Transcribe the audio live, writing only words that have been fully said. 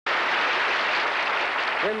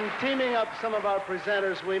In teaming up some of our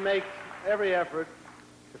presenters, we make every effort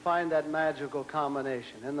to find that magical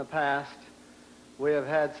combination. In the past, we have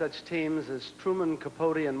had such teams as Truman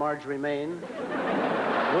Capote and Marjorie Main,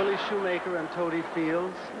 Willie Shoemaker and Toady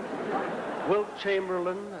Fields, Wilt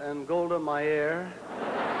Chamberlain and Golda Meir.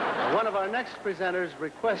 One of our next presenters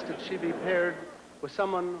requested she be paired with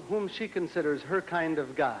someone whom she considers her kind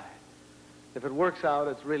of guy. If it works out,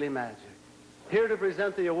 it's really magic. Here to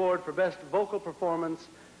present the award for Best Vocal Performance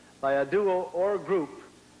by a duo or group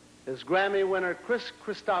is Grammy winner Kris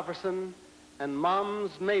Kristofferson and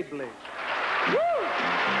Moms Mabley. Woo!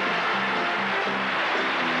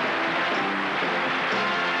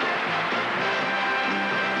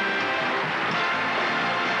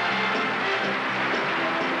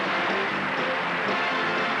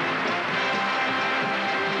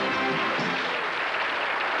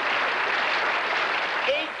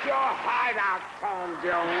 Hide out, Tom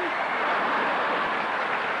Jones.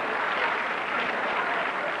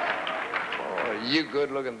 Oh, you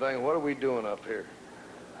good-looking thing. What are we doing up here?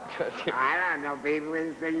 I don't know, baby.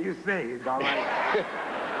 Anything you say is all right.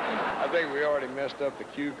 I think we already messed up the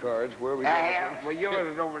cue cards. Where are we going? Well,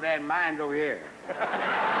 yours is over there and mine's over here.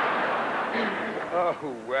 Oh,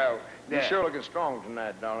 well. You're sure looking strong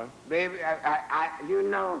tonight, darling. Baby, you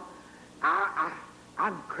know,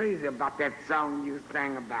 I'm crazy about that song you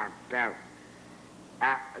sang about,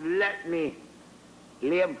 let me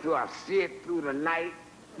live till I see it through the night.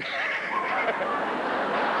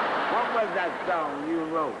 What was that song you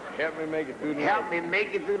wrote? Help me make it through the night. Help me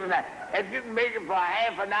make it through the night. If you can make it for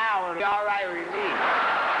half an hour, it's all right with me.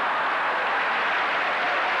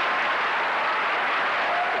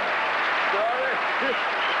 Sorry.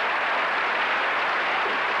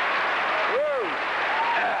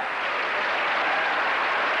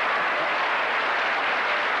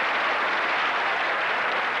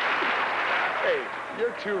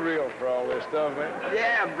 You're too real for all this stuff, man.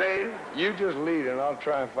 Yeah, baby. You just lead, and I'll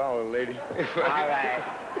try and follow, lady. All right.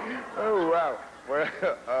 Oh, wow. Well,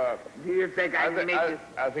 do you think I can make it?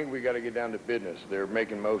 I think we got to get down to business. They're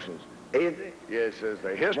making motions. Is it? Yes, it says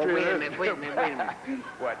the history well, wait a of minute, wait a minute.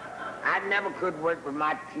 What? I never could work with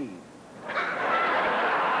my teeth.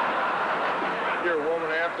 You're a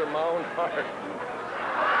woman after my own heart.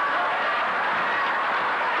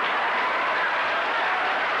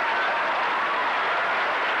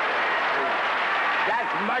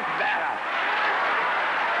 That's much better.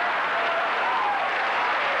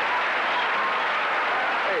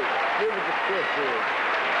 Hey, give it a kiss here.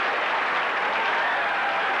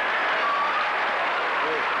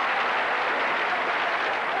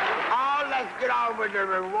 Oh, let's get on with the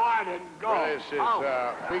reward and go.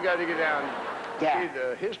 Well, we got to get down. Yeah. See,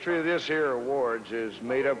 the history of this here awards is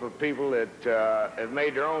made up of people that have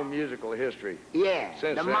made their own musical history. Yeah.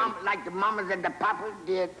 Since then. Like the mamas and the papas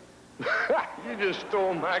did. You just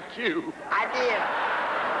stole my cue. I did.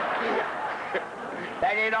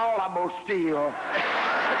 That ain't all I'm gonna steal.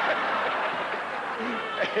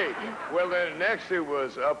 Hey, well then next it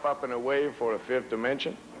was Up and Away for the Fifth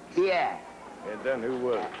Dimension. Yeah. And then who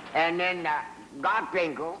was it? And then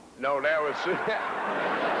Garfinkel. No, that was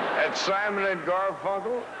that's Simon and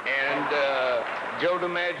Garfunkel and Joe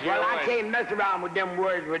DiMaggio. Well, I can't mess around with them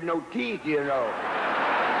words with no teeth, you know.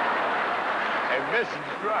 Hey, Mrs.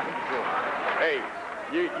 Right. Hey,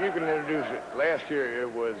 you can introduce it. Last year it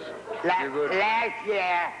was... Last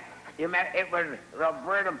year, it was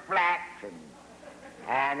Roberta Flack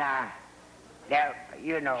and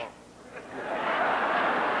you know...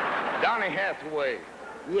 Donny Hathaway.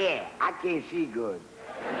 Yeah, I can't see good.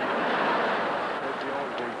 That's the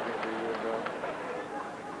only thing you can do,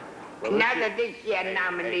 well, Another this year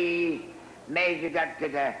nominee made it up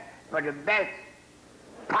to for the best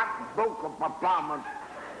pop vocal performance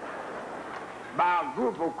by a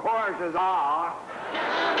group of choruses are...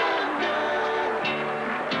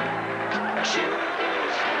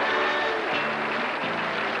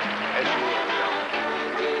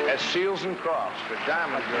 That's Seals and Crofts, the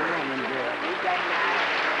Diamond Girl.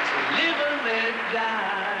 Live and let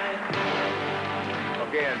die.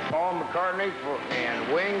 Okay, and Paul McCartney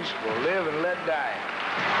and Wings for Live and Let Die.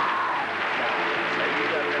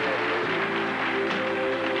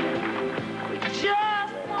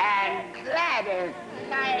 And Gladys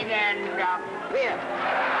Knight and Pip.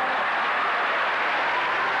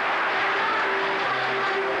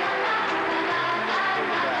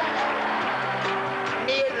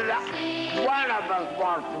 Neither one of us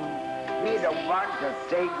wants neither one to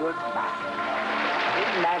say goodbye.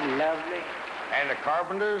 Isn't that lovely? And the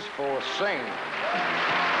Carpenters for Sing.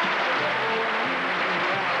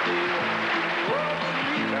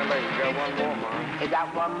 Sounds like we got got one more, Mom. Is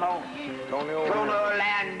that one more? Tony Tony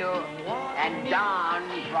Orlando and Don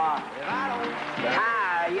for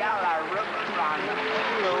high yellow ribbon on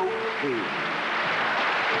low key.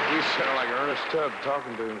 We sound like Ernest Tubb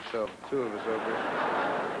talking to himself. Two of us over here.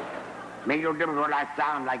 Make no difference what I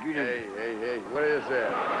sound like. You just... Hey, what is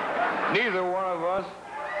that? Neither one of us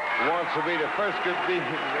wants to be the first to be...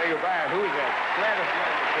 Hey, goodbye. Who is that?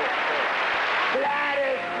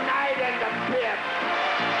 Gladys Knight and the Pip.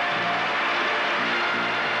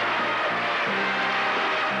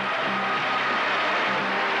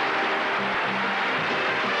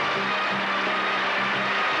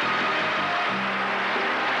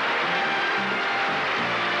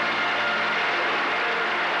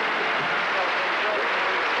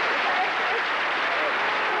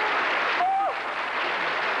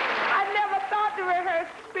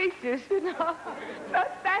 Speeches, you know. So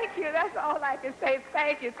thank you. That's all I can say.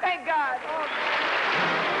 Thank you. Thank God.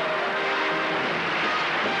 Oh.